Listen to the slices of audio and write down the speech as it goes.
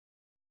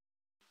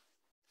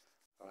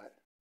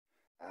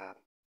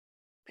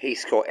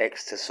Peace Corp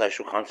X to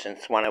Social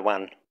Conscience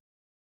 101.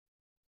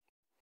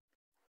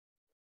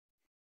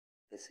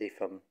 Let's see if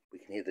we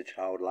can hear the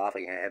child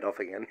laughing her head off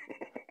again.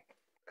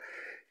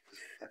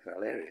 It's fucking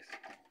hilarious.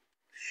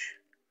 Shh.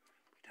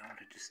 We don't want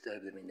to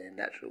disturb them in their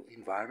natural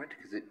environment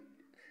because it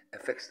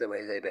affects the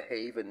way they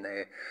behave and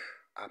their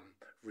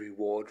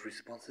reward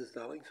responses,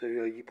 darling. So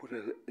you put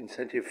an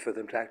incentive for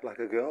them to act like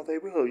a girl, they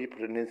will. You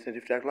put an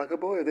incentive to act like a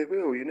boy, they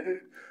will, you know.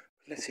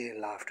 Let's hear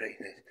laughter.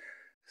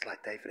 It's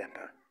like David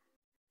Emperor.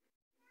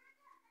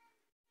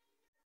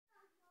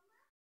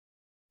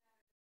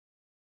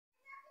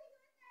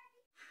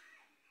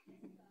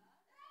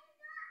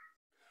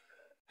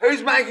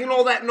 Who's making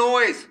all that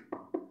noise?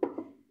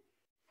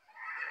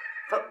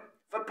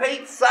 For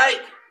Pete's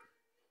sake!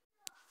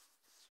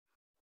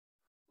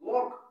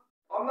 Look,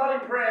 I'm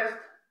not impressed.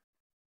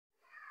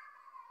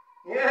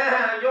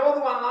 Yeah, you're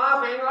the one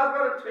laughing. I've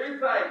got a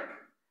toothache.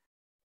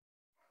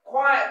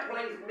 Quiet,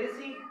 please,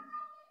 Missy.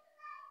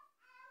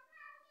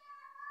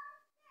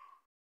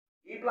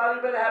 You bloody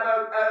better have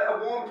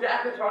a warm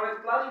jacket on.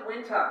 It's bloody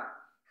winter.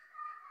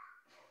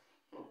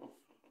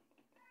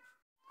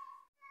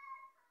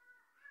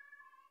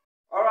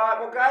 All right,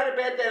 well, go to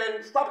bed then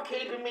and stop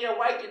keeping me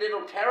awake, you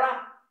little terror.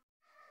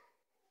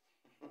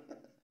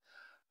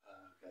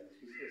 Okay,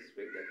 she's so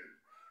sweet.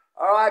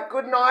 All right,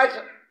 good night.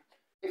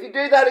 If you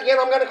do that again,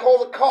 I'm going to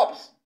call the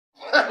cops.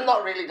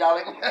 Not really,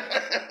 darling.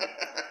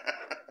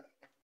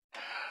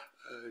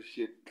 Oh,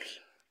 shit.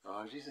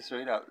 Oh, she's a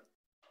sweetheart.